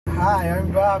Hi,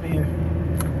 I'm Bobby.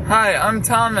 Hi, I'm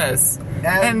Thomas.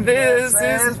 And this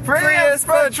is Prius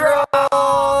Patrol!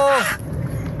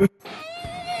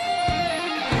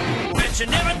 Bet you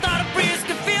never thought a Prius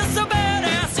could feel so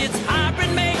badass. It's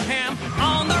hybrid mayhem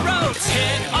on the road.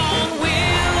 Heck on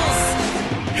wheels.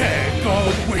 Heck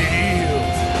on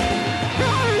wheels.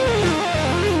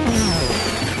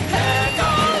 Heck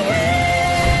on wheels.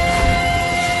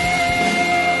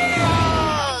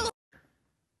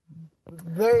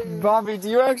 Bobby, do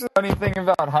you actually know anything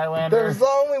about Highlander? There's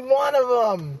only one of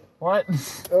them. What?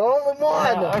 There's only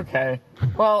one. Okay.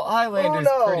 Well, Highlander's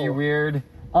pretty weird.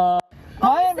 My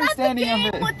understanding of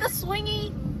it. With the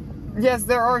swingy? Yes,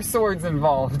 there are swords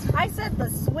involved. I said the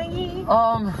swingy.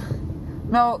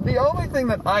 No, the only thing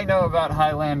that I know about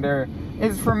Highlander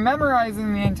is from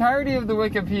memorizing the entirety of the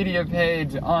Wikipedia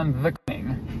page on the King,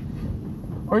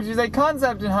 which is a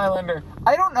concept in Highlander.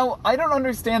 I don't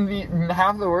understand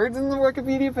half the words in the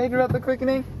Wikipedia page about the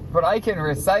quickening, but I can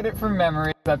recite it from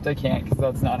memory, except I can't, because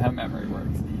that's not how memory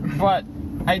works. But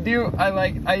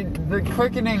the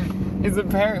quickening is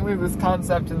apparently this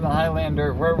concept in the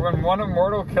Highlander where when one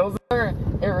immortal kills her,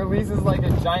 it releases like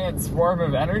a giant swarm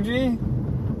of energy,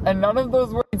 and none of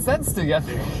those make sense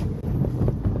together.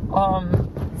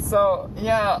 So,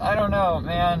 yeah, I don't know,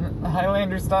 man.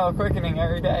 Highlander style quickening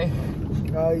every day.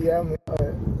 Yeah,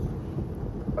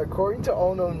 according to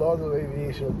all known laws of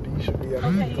aviation, B should be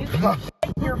Okay, you can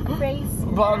your face.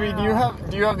 Bobby, do you have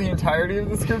the entirety of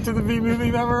the script of the B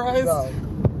movie memorized? No.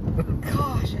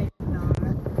 Gosh, I do not.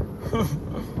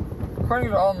 According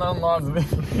to all known laws of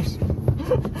aviation.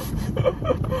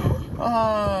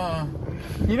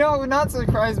 You know, it would not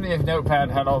surprise me if Notepad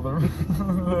had all the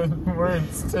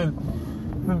words to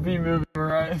the B movie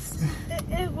memorized.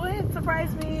 It wouldn't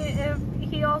surprise me if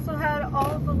he also had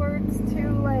all the words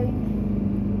to, like,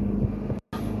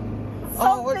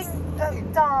 something that's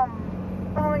dumb.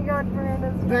 Oh my god,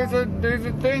 Miranda's There's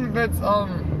a thing that's, well,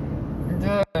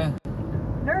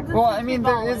 I mean,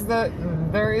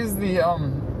 there is the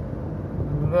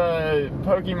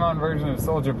Pokemon version of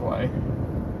Soulja Boy,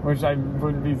 which I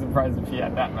wouldn't be surprised if he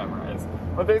had that memorized.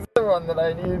 But there's another one that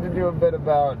I needed to do a bit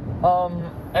about,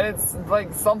 and it's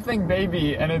like something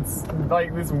baby, and it's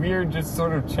like this weird just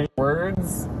sort of change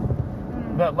words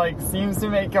that like seems to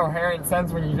make coherent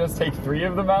sense when you just take 3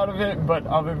 of them out of it, but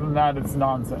other than that, it's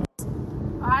nonsense.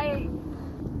 I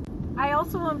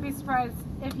also wouldn't be surprised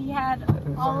if he had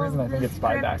all of the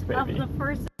script of the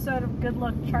first episode of Good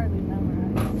Luck Charlie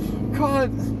memorized.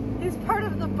 God! He's part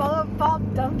of the Bob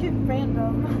Duncan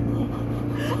fandom.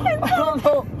 I don't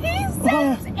know. He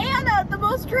sends Anna the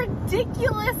most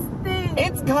ridiculous thing.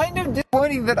 It's kind of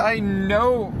disappointing that I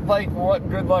know, like, what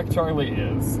Good Luck Charlie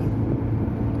is.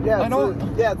 Yeah,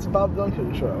 it's a Bob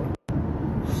Duncan show.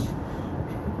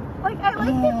 Like, I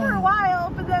liked it for a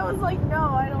while, but then I was like,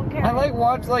 no, I don't care. I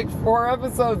watched 4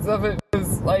 episodes of it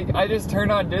because I just turn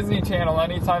on Disney Channel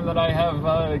anytime that I have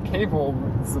cable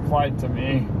supplied to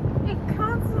me. It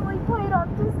constantly played on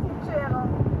Disney Channel.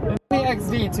 Disney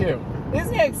XD too.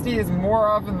 Disney XD is more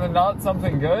often than not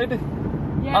something good.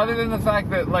 Yeah. Other than the fact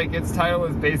that its title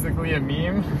is basically a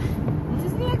meme.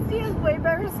 Disney XD has way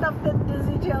better stuff than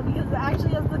Disney Channel because it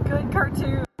actually has the good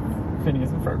cartoons.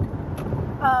 Phineas and Ferb.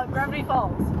 Gravity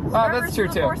Falls. Star that's true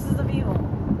the too. Forces of Evil.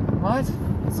 What?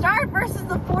 Star versus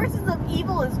the Forces of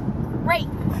Evil is great.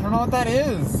 I don't know what that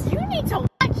is. You need to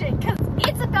watch it because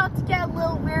it's about to get a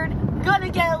little weird,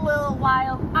 gonna get a little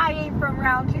wild. I ain't from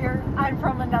around here. I'm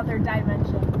from another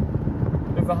dimension.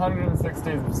 It's 106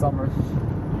 Days of Summer.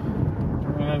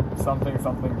 Something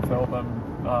fill them.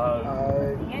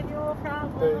 The annual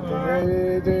problem.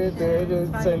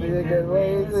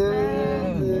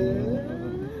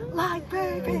 Like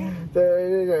baby.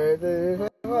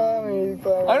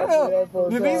 I don't know.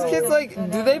 Do these kids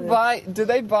do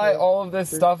they buy all of this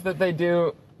stuff that they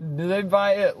do? Do they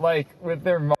buy it with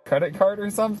their credit card or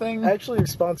something? Actually,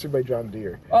 it's sponsored by John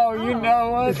Deere. Oh, you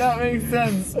know what? That makes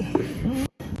sense.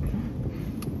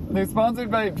 They're sponsored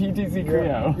by PTC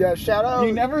Creo. Yeah, shout out.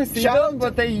 You never see them,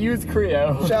 but they use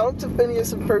Creo. Shout out to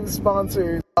Phineas and Ferb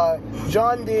sponsors.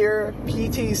 John Deere,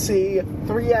 PTC,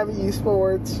 3M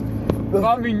Esports.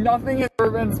 Bobby, nothing has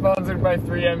ever been sponsored by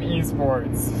 3M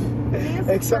Esports.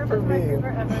 Except for me.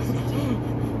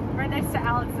 Right next to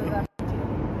Alex's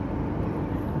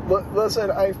FT.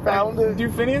 Listen, I found it. Do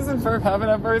Phineas and Ferb have an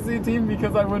FRC team?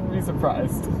 Because I wouldn't be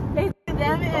surprised. It's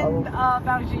them and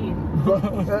Valjean.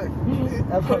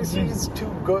 FRC is too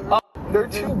good. They're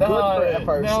too good for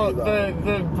FRC, no, though.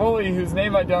 the bully, whose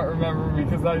name I don't remember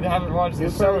because I haven't watched the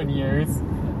show in years,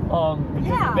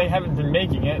 because they haven't been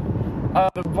making it.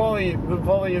 The bully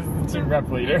is the team rep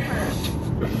leader.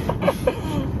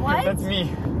 What? That's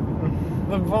me.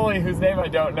 the bully whose name I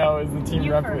don't know is the team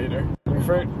rep Buford. leader.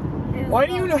 Buford. Is, Why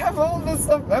do you have all of this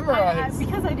stuff memorized?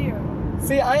 Because I do.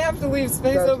 See, I have to leave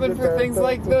space open for things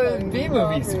like the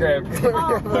B-movie script.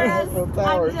 Whereas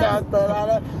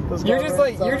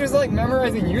You're just like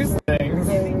memorizing used things.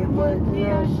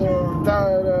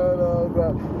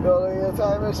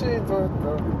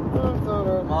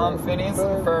 Mom, Phineas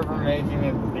and Ferb are making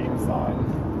a theme song.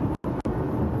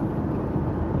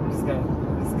 I'm just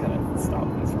gonna stop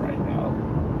this right now.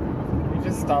 Can we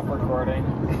just stop recording?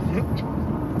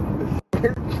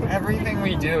 Everything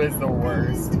we do is the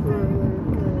worst. Stick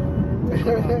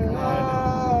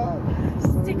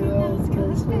with those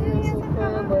cause Phineas and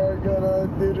Ferb.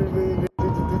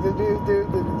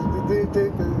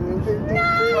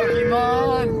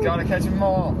 Pokemon! Gotta catch 'em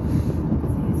all.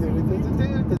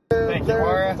 Thank you,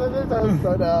 Laura.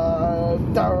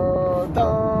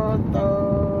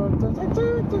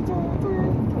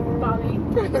 Bobby,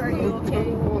 are you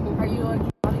okay? Are you okay,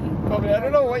 Bobby? Bobby, I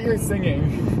don't know what you're singing,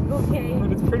 Okay.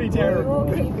 but it's pretty terrible.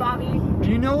 Okay, Bobby. Do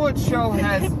you know what show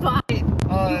has... Bobby.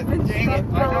 Dang it,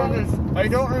 I know this. I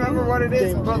don't remember what it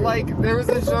is, but like, there was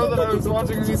a show that I was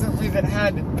watching recently that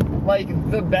had, like,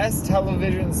 the best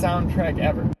television soundtrack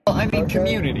ever. Well, I mean,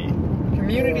 Community.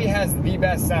 Community has the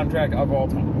best soundtrack of all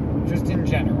time, just in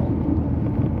general.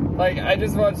 Like, I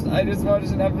just watched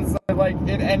an episode, like,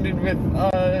 it ended with,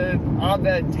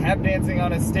 Abed tap dancing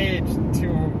on a stage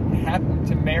to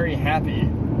Marry Happy,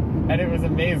 and it was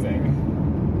amazing.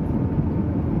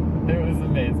 It was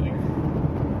amazing.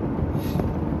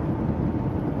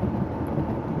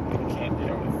 I can't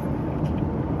deal with it.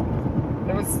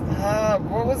 There was,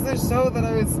 what was the show that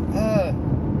I was,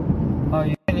 oh,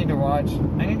 I need to watch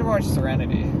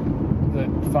Serenity, the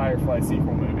Firefly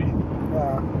sequel movie.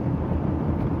 Yeah.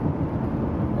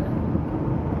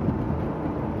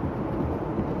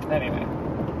 Anyway.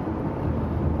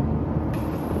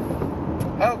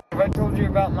 Oh, have I told you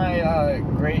about my,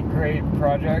 great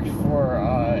project for,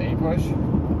 A-Push? Yeah.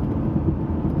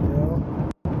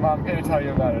 Well, I'm gonna tell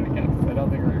you about it again, because I don't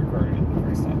think we recorded it the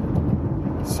first time.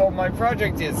 So my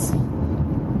project is,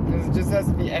 because it just has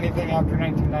to be anything after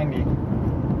 1990.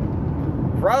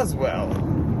 Roswell.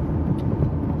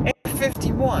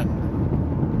 A51.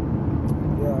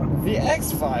 Yeah. The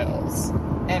X-Files.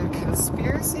 And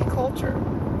conspiracy culture.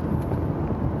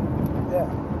 Yeah.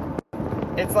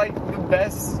 It's like the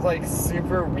best, like,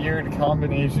 super weird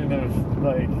combination of,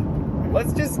 like,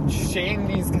 let's just chain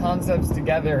these concepts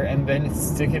together and then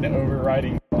stick an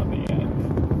overriding on the end.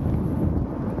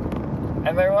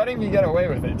 And they're letting me get away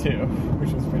with it too,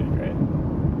 which is pretty great.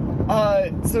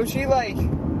 So she, like,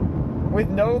 with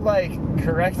no, like,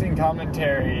 correcting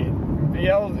commentary,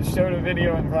 BL showed a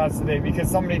video in class today because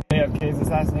somebody did JFK's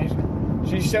assassination.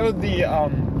 She showed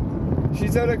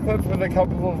a clip with a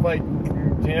couple of, like,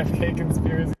 JFK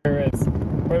conspiracy theorists,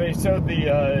 where they showed the,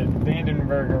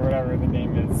 Vandenberg, or whatever the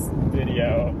name is,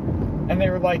 video. And they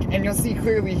were like, and you'll see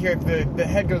clearly here, the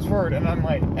head goes forward, and I'm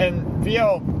like, and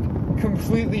VL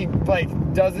completely, like,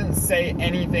 doesn't say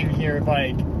anything here,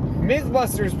 like,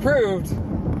 Mythbusters proved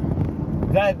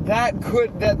that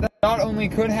not only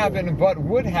could happen, but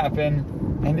would happen,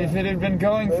 and if it had been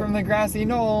going from the grassy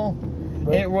knoll,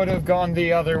 it would have gone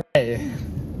the other way.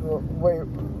 Wait,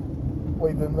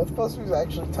 the Mythbusters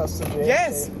actually tested JFK?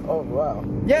 Yes! Oh, wow.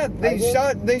 Yeah, they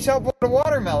shot blood a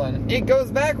watermelon. It goes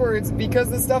backwards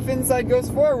because the stuff inside goes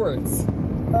forwards.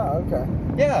 Oh, okay.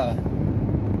 Yeah.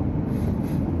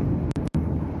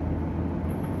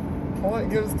 Well,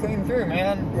 it goes clean through,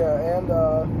 man. Yeah, and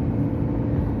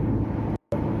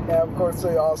of course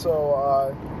they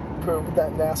also, proved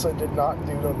that NASA did not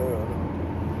do the moon.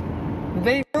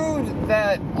 They proved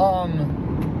that,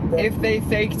 if they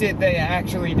faked it, they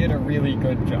actually did a really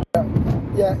good job.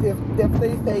 Yeah, if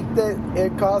they faked it,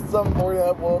 it cost them more than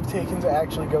it would have taken to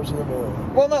actually go to the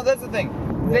moon. Well, no, that's the thing.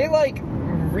 They, like,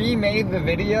 remade the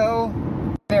video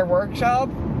in their workshop,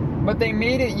 but they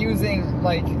made it using,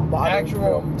 like, Modern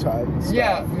actual... film type stuff.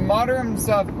 Yeah, modern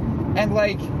stuff, and,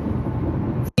 like,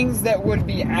 things that would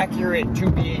be accurate to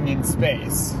being in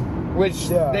space, which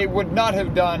they would not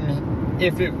have done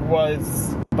if it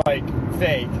was, like,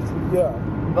 faked. Yeah.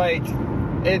 Like,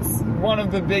 it's one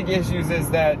of the big issues is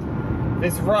that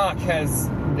this rock has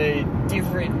the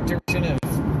different direction of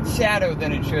shadow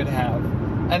than it should have.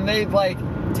 And they'd, like,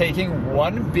 taking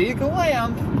one big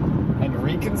lamp and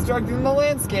reconstructing the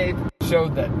landscape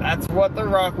showed that that's what the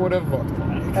rock would have looked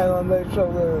like. And then they show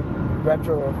the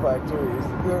retroreflectors.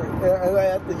 And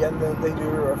at the end, then they do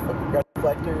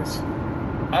reflectors.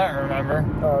 I don't remember.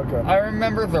 Oh, okay. I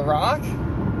remember the rock,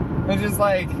 which is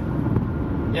like...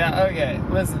 Yeah, okay,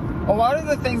 listen. A lot of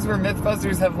the things where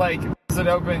Mythbusters have, like, busted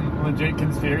open legit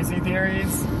conspiracy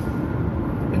theories,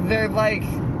 they're like,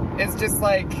 it's just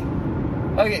like,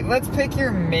 okay, let's pick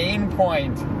your main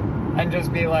point and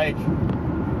just be like,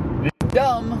 this is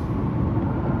dumb.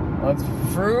 Let's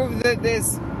prove that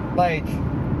this, like,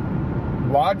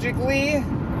 logically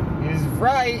is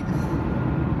right.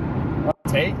 Let's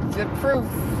take the proof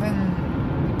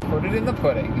and put it in the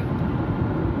pudding.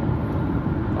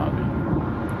 Bobby.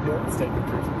 Yeah. Let's take the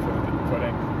proof and put it in the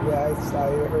pudding. Yeah, I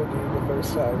heard you the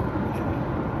first time.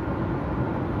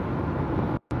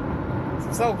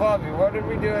 So, Bobby, what did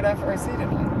we do at FRC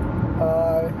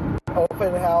tonight?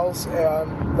 Open house,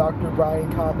 and Dr.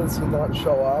 Brian Coppins did not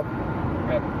show up.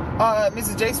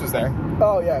 Mrs. Jace was there.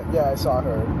 Oh, yeah, I saw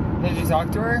her. Did you talk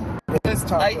to her?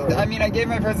 I mean, I gave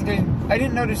my presentation. I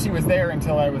didn't notice she was there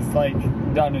until I was, like,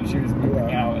 done and she was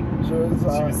moving out. And She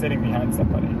was sitting behind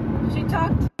somebody. She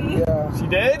talked to me. Yeah. She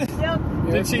did? Yep.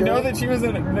 Did she know that you were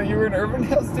an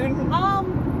Urbandale student?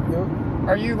 Yep.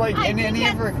 Are you, like, in any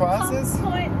of her classes? Some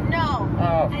point, no.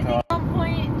 Oh, I think at some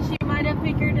point she might have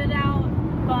figured it out,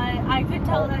 but I could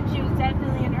tell that she was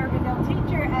definitely an Urbandale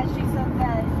teacher, as she said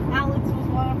that Alex was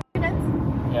one of her students.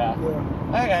 Yeah.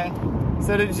 Yeah. Okay.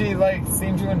 So did she, like,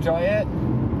 seem to enjoy it?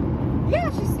 Yeah,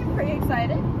 she seemed pretty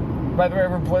excited. By the way,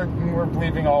 we're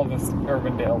bleeping all this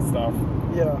Urbandale stuff.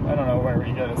 Yeah. I don't know where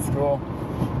we go to school.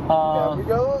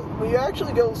 We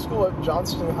actually go to school at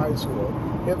Johnston High School.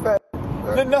 In fact,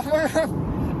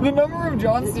 The number of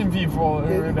Johnston people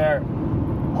who were there.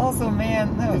 Also,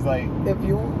 man, that was like... If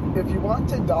you want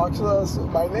to dox us,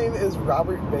 my name is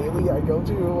Robert Bailey. I go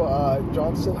to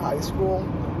Johnston High School.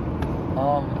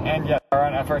 And yeah, we're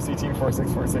on FRC team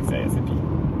 4646 ASP.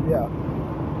 Yeah.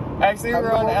 Actually,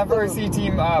 we're on FRC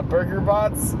team Burger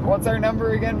Bots. What's our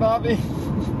number again, Bobby?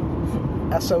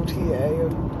 SOTA.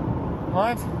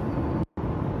 What?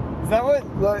 Is that what?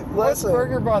 What's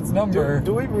Burger Bot's number?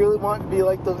 Do we really want to be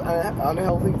like those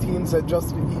unhealthy teens that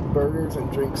just eat burgers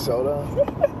and drink soda?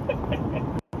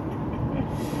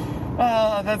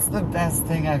 Oh, that's the best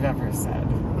thing I've ever said.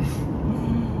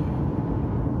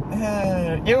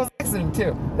 It was an accident,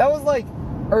 too. That was like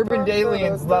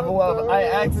Urbandalian's level of, I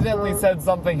accidentally said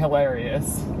something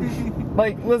hilarious.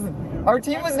 Like, listen, our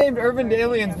team was named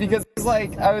Urbandalians because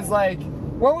I was like,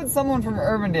 what would someone from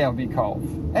Urbandale be called?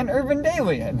 An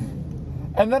Urbandalian.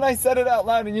 And then I said it out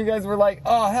loud and you guys were like,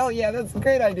 oh, hell yeah, that's a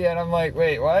great idea. And I'm like,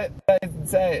 wait, what? I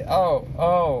say,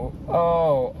 oh.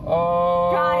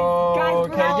 Guys,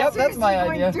 okay, yep, that's my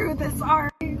idea. Through this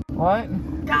already.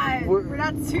 What? Guys, we're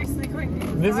not seriously going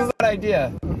through this. This is an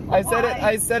idea. I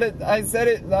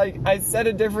said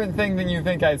a different thing than you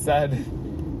think I said.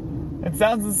 It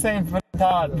sounds the same, but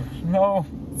not. No,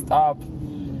 stop.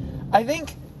 I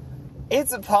think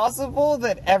it's possible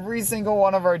that every single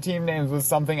one of our team names was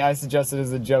something I suggested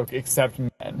as a joke, except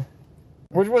men.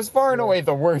 Which was far and away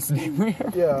the worst name we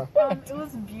ever Yeah. It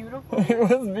was beautiful. It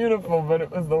was beautiful, but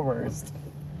it was the worst.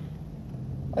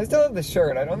 I still have the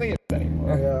shirt. I don't think it's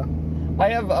anymore. Yeah. I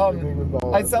have,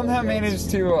 I somehow managed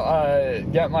to,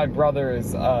 get my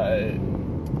brother's, what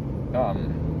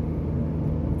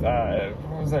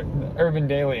was it?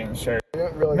 Urbandalian shirt.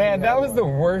 Really Man, that was the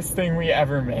worst thing we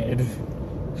ever made.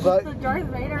 But The Darth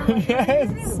Vader.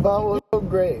 Yes! that was so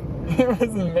great. It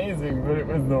was amazing, but it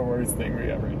was the worst thing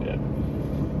we ever did.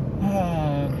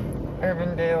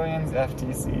 Urbandalians,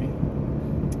 FTC.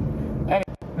 Anyway,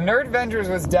 Nerd Ventures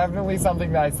was definitely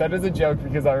something that I said as a joke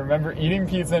because I remember eating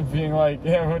pizza and being like,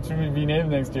 yeah, what should we be named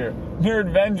next year?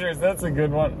 Nerd Ventures, that's a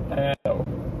good one.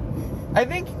 I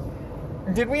think,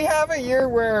 did we have a year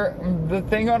where the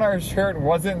thing on our shirt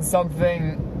wasn't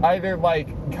something either like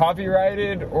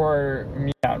copyrighted or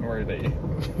meow worthy?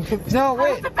 No, wait.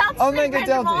 I was about to say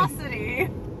randomosity.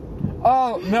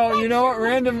 Oh, no, you know what?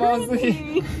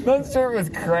 Randomosity. That shirt was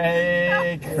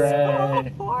cray. So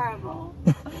horrible.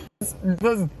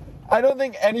 Listen, I don't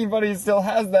think anybody still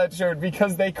has that shirt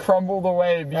because they crumbled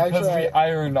away because we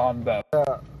ironed on them.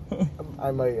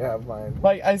 I might have mine.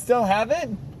 Like, I still have it.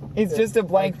 It's just a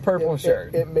blank purple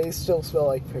shirt. It may still smell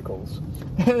like pickles.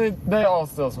 They all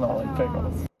still smell like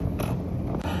pickles.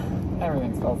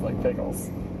 Everything smells like pickles.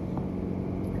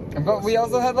 But we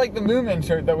also had like the Moomin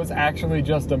shirt that was actually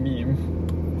just a meme.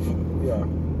 Yeah.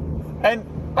 And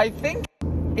I think,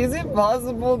 is it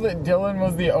possible that Dylan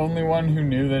was the only one who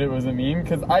knew that it was a meme?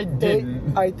 Because I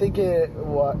didn't. I think it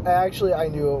was. Actually, I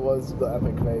knew it was the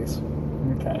epic face.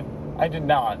 Okay. I did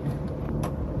not.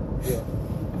 Yeah.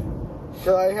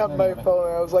 Because I have my phone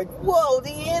and I was like, whoa,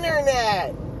 the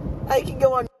internet! I can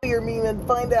go on your meme and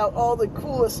find out all the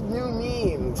coolest new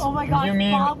memes. Oh my god,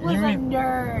 Bob was a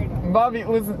nerd. Bobby,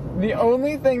 listen, the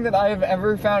only thing that I have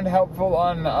ever found helpful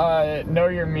on Know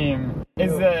Your Meme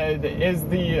is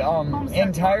the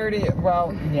entirety.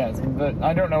 Well, yes, but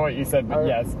I don't know what you said, but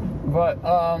yes, but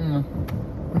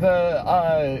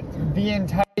the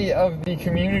entirety of the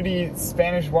community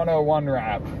Spanish 101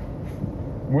 rap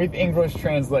with English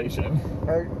translation.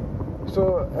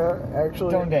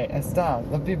 Actually, ¿Dónde está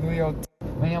la biblioteca?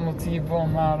 Me llamo tipo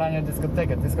la araña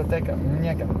discoteca,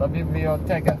 muñeca, la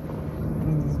biblioteca.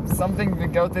 Something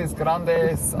bigotes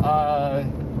grandes,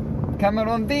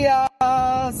 Cameron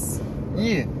Diaz.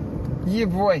 Yeah,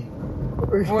 boy.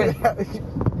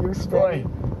 Your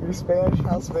Spanish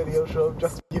house video show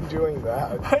just you doing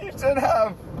that. I should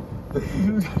have.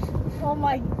 Oh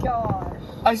my gosh.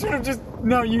 I should have just.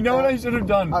 No, you know what I should have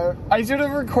done? I should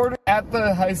have recorded at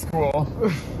the high school.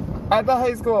 At the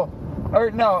high school. Or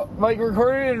no, like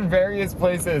recorded in various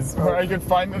places where I could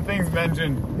find the things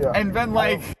mentioned. Yeah. And then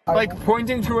like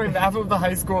pointing to a map of the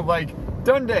high school like,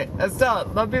 ¿Dónde está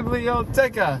la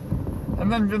biblioteca?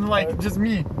 And then been like, just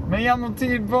me. Me llamo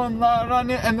T-Bone La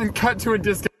Araña, and then cut to a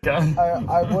discoteca.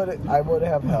 I would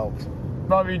have helped.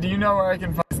 Bobby, do you know where I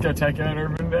can find discoteca in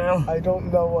Urbandale? I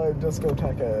don't know what a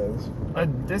discoteca is. A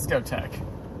discotheque.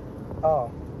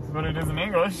 Oh. That's what it is in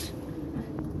English.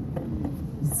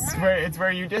 It's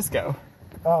where you disco.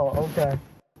 Oh, okay.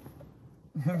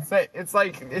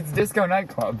 It's disco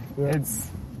nightclub. Yeah.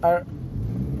 I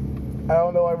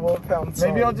don't know. I will have found some.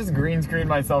 Maybe I'll just green screen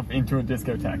myself into a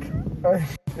discotheque.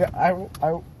 I will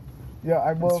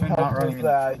have helped with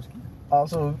that.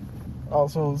 Also,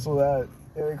 so that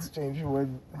in exchange you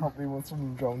would help me with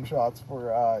some drone shots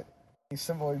for a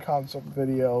similar concept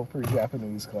video for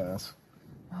Japanese class.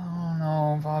 Oh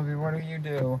no, Bobby, what do you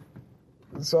do?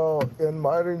 So, in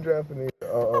modern Japanese...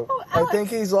 I think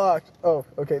he's locked. Oh,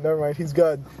 okay, never mind. He's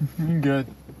good. Good.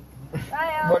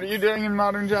 What are you doing in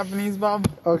modern Japanese, Bob?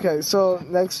 Okay, so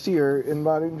next year, in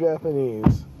modern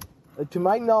Japanese, to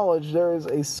my knowledge, there is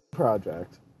a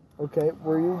project, okay,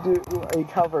 where you do a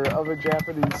cover of a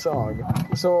Japanese song.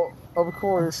 So, of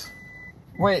course...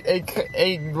 Wait, a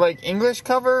like, English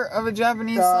cover of a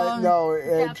Japanese song? No,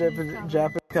 a Japanese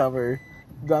cover.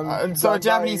 So a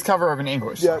Japanese cover of an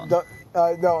English song?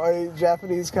 No, a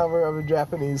Japanese cover of a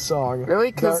Japanese song.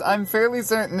 Really? Because I'm fairly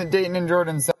certain that Dayton and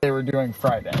Jordan said they were doing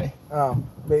Friday. Oh,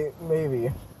 maybe.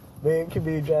 Maybe it could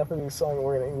be a Japanese song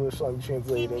or an English song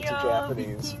translated into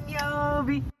Japanese.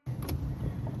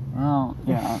 Well,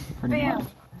 yeah, pretty much.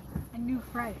 A new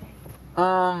Friday.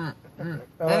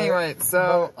 Anyway,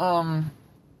 so,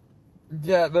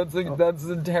 yeah, that's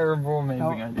a terrible,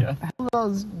 amazing idea. How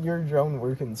does your drone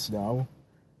work in snow?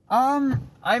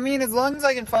 I mean, as long as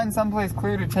I can find someplace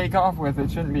clear to take off with,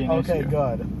 it shouldn't be an issue. Okay,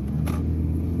 good.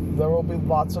 There will be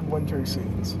lots of winter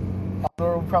scenes.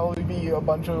 There will probably be a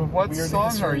bunch of what weird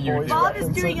song History are you Boys Bob is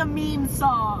doing a meme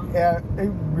song. Yeah,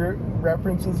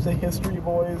 references to History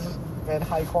Boys and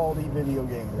high-quality video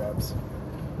game reps.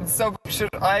 So,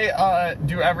 should I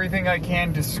do everything I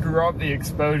can to screw up the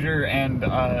exposure and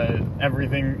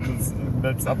everything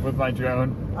that's up with my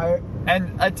drone?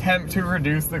 And attempt to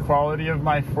reduce the quality of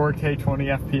my 4K 20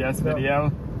 FPS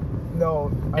video?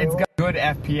 No. It's got good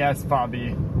FPS,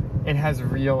 Bobby. It has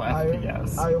real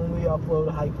FPS. I only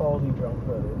upload high-quality drone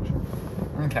footage.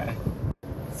 Okay.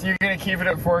 So you're gonna keep it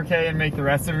at 4K and make the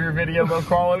rest of your video low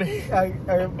quality? I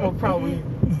will probably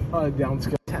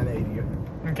downscale 1080.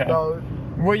 Okay. So,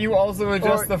 will you also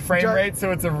adjust the frame rate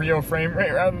so it's a real frame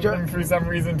rate rather than for some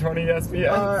reason 20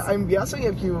 FPS? I'm guessing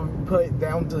if you put it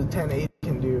down to 1080, you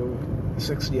can do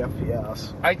 60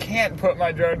 FPS. I can't put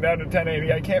my drone down to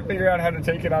 1080. I can't figure out how to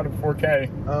take it out of 4K.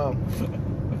 Oh.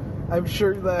 I'm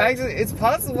sure that... Actually, it's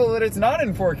possible that it's not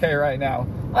in 4K right now.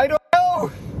 I don't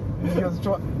know! Because,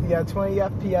 20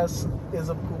 FPS is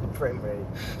a poop frame rate.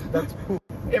 That's poop.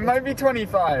 It might be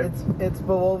 25. It's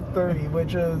below 30,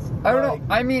 which is... I don't know.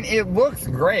 I mean, it looks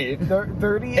great.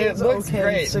 30 is okay.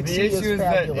 Great. 60 the issue is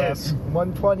fabulous.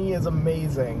 120 is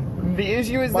amazing. The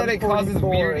issue is that it causes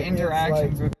weird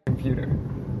interactions with the computer.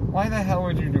 Why the hell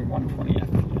would you do 120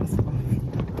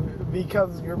 FPS?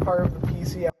 Because you're part of the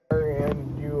PC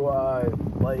and you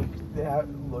like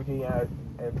looking at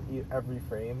every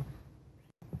frame.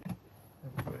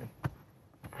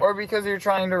 Or because you're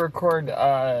trying to record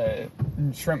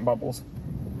shrimp bubbles.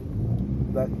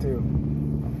 That too.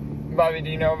 Bobby, do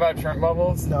you know about shrimp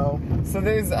bubbles? No. So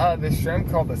there's this shrimp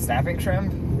called the snapping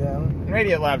shrimp. Yeah.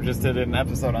 Radio Lab just did an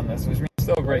episode on this, which means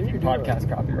still breaking podcast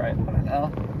copyright. I don't know.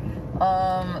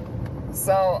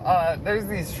 So there's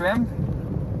these shrimp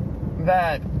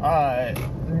that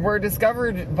were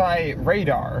discovered by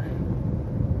radar.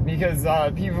 Because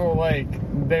people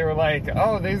they were like,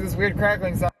 oh, there's this weird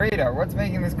crackling sound on radar. What's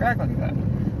making this crackling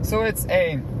sound? So it's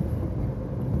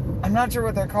I'm not sure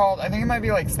what they're called. I think it might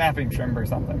be like snapping shrimp or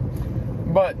something.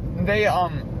 but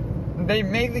they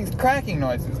made these cracking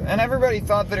noises, and everybody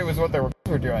thought that it was what their claws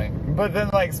were doing. But then,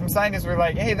 like, some scientists were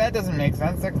like, hey, that doesn't make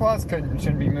sense. Their claws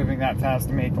shouldn't be moving that fast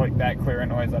to make, like, that clear a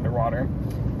noise underwater.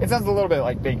 It sounds a little bit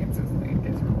like bacon sizzling, in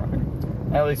case you're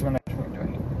wondering. At least when they're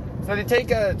doing it. So they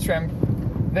take a shrimp,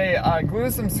 they glue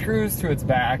some screws to its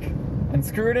back, and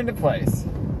screw it into place.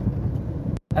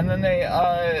 And then they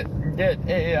get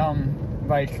a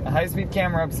high-speed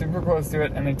camera up super close to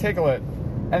it, and they tickle it.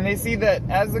 And they see that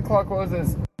as the claw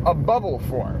closes, a bubble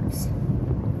forms.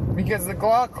 Because the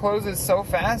claw closes so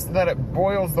fast that it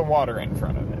boils the water in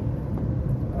front of it.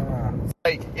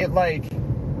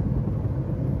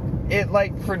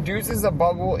 It produces a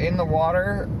bubble in the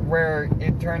water where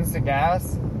it turns to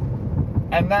gas.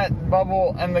 And that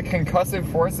bubble and the concussive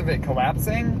force of it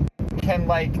collapsing can,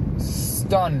 like,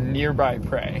 stun nearby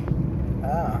prey.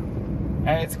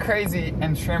 And it's crazy,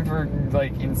 and shrimp are,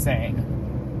 like, insane.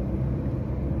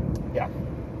 Yeah.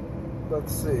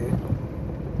 Let's see.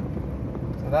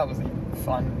 So that was a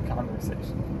fun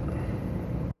conversation.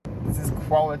 This is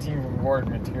quality reward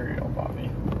material, Bobby.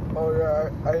 Oh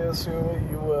yeah, I assume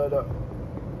you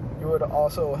would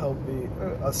also help me,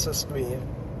 assist me.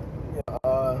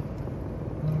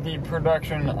 The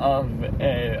production of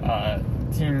a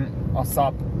Team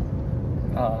Alsop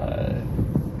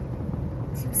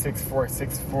Team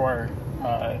 6464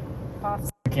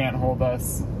 Can't Hold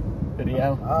Us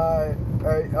video. A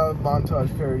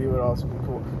montage parody would also be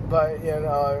cool. But in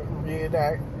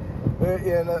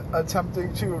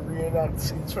attempting to reenact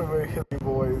scenes from the Hippie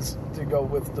Boys to go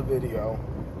with the video.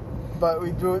 But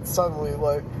we do it subtly,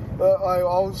 like,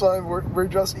 all of a sudden we're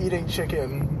just eating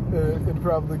chicken in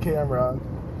front of the camera.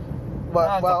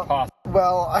 But,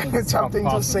 I'm attempting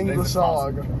to sing the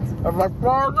song.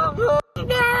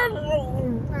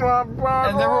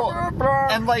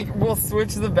 I'm like, we'll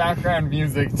switch the background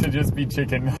music to just be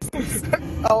chicken noises.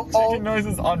 Chicken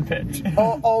noises on pitch.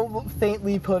 I'll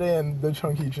faintly put in the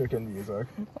chunky chicken music.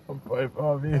 Oh boy,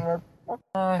 Bobby.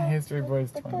 History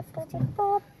Boys 2015.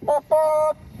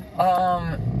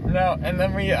 No, and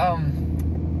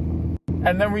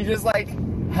then we just, like,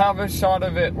 have a shot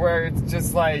of it where it's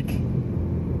just, like,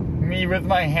 me with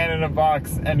my hand in a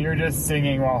box, and you're just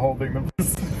singing while holding the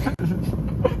pistol.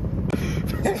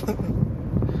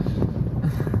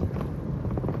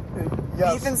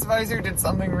 Yes. Ethan Spicer did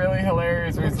something really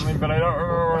hilarious recently, but I don't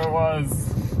remember what it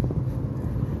was.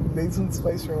 Nathan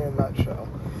Spicer in a nutshell.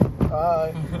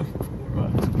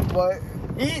 But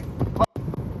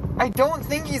I don't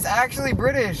think he's actually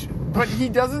British, but he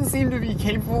doesn't seem to be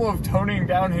capable of toning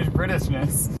down his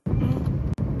Britishness.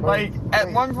 Like,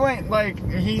 at one point, like,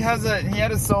 he had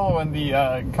a solo in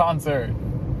the concert,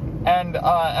 and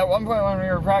at one point when we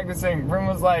were practicing, Brim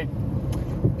was like,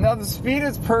 now the speed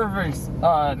is perfect,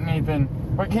 Nathan,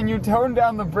 but can you tone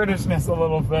down the Britishness a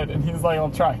little bit? And he's like,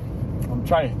 I'll try,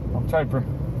 Brim.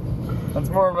 That's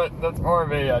more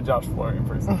of a Josh Flory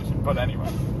impersonation, but anyway,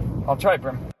 I'll try,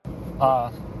 Brim.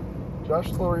 Josh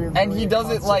Flory is and he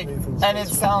does it like, and it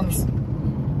sounds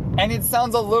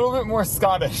a little bit more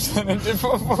Scottish than it did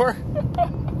before.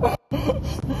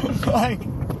 Like,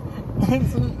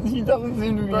 he doesn't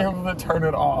seem to be able to turn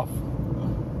it off.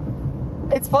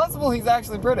 It's possible he's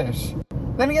actually British.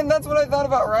 Then again, that's what I thought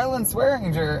about Ryland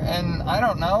Swearinger, and I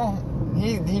don't know.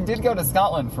 He did go to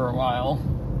Scotland for a while.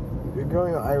 You're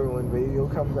going to Ireland, baby. You'll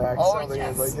come back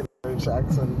sounding like an Irish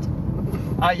accent.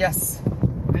 Yes.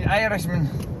 The Irishman.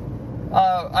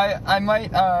 I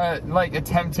might,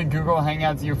 attempt to Google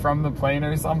Hangouts you from the plane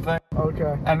or something.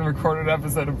 Okay. And record an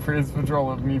episode of Prius Patrol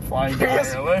of me flying to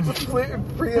Ireland.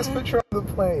 Prius Patrol of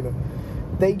the plane.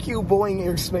 Thank you, Boeing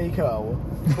Air Spaco,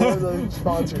 for the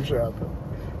sponsorship.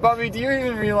 Bobby, do you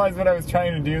even realize what I was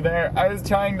trying to do there? I was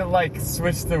trying to, like,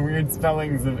 switch the weird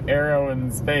spellings of arrow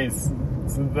and space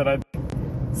so that I'd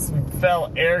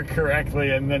spell air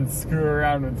correctly and then screw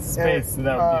around with space so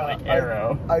that would be like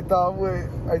arrow. I thought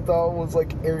it was like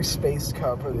Airspace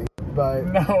Company, but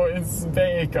no, it's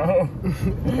Spaco.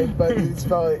 But you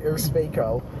spell it Air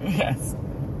Spaco. Yes.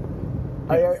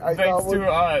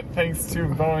 Thanks to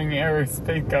Boeing Air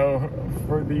Spaco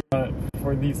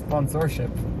for the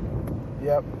sponsorship.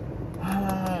 Yep.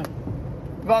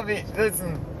 Bobby,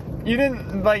 listen. You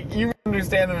didn't, you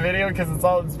understand the video because it's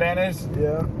all in Spanish?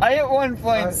 Yeah. I at one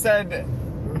point said,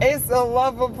 es el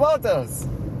lavaplatos.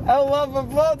 El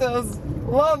lavaplatos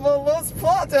lava los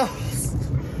platos.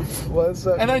 What does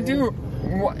that mean?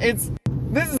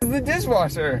 This is the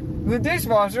dishwasher. The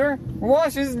dishwasher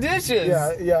washes dishes.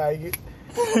 Yeah, I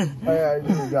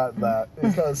got that.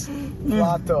 Because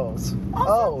platos.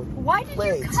 Also, why did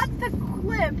you cut the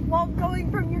clip while going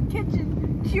from your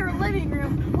kitchen to your living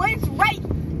room when it's right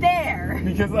there.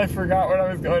 Because I forgot what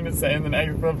I was going to say in the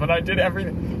next clip, but I did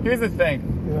everything. Here's the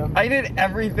thing. Yeah. I did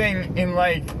everything in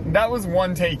that was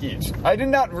one take each. I did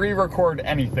not re-record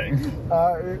anything.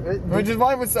 Which is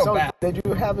why it was so bad. Did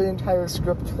you have an entire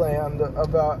script planned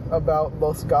about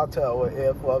Los Gato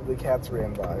if Love the Cats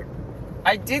ran by?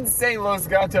 I did say Los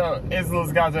Gato is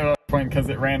Los Gato at a point because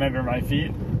it ran under my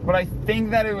feet, but I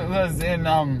think that it was in,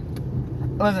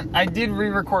 listen, I did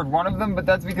re-record one of them, but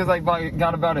that's because I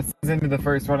got about a season into the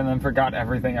first one and then forgot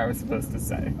everything I was supposed to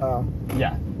say. Oh.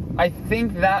 Yeah. I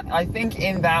think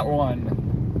in that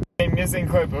one, a missing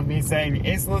clip of me saying,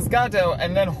 Es Los Gato,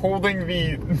 and then holding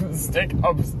the stick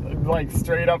up,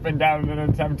 straight up and down in an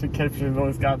attempt to capture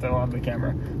Los Gato on the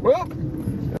camera. Whoop!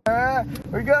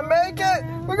 We're gonna make it!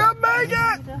 We're gonna make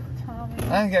it!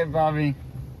 Okay, Bobby.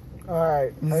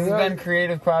 Alright. This has been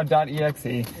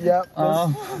CreativeCloud.exe. Yep.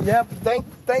 Yep.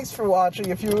 Thanks for watching.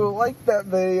 If you like that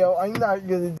video, I'm not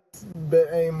gonna bit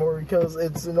anymore because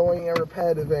it's annoying and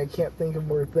repetitive and I can't think of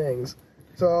more things.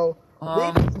 So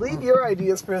leave your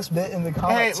ideas for this bit in the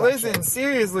comments section. Hey, listen,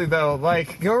 seriously though,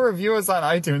 go review us on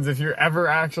iTunes if you're ever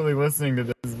actually listening to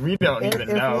this. We don't even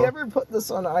know. If we ever put this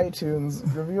on iTunes,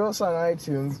 review us on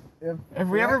iTunes. If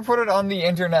we ever put it on the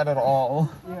internet at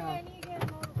all. Yeah.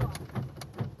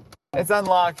 It's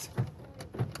unlocked.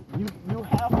 You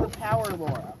have the power,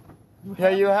 Laura.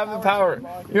 You have the power.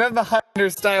 You have the Highlander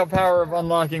style power of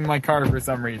unlocking my car for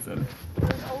some reason.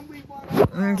 There's only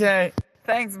one. Okay.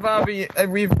 Thanks, Bobby.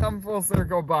 We've come full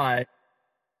circle. Bye.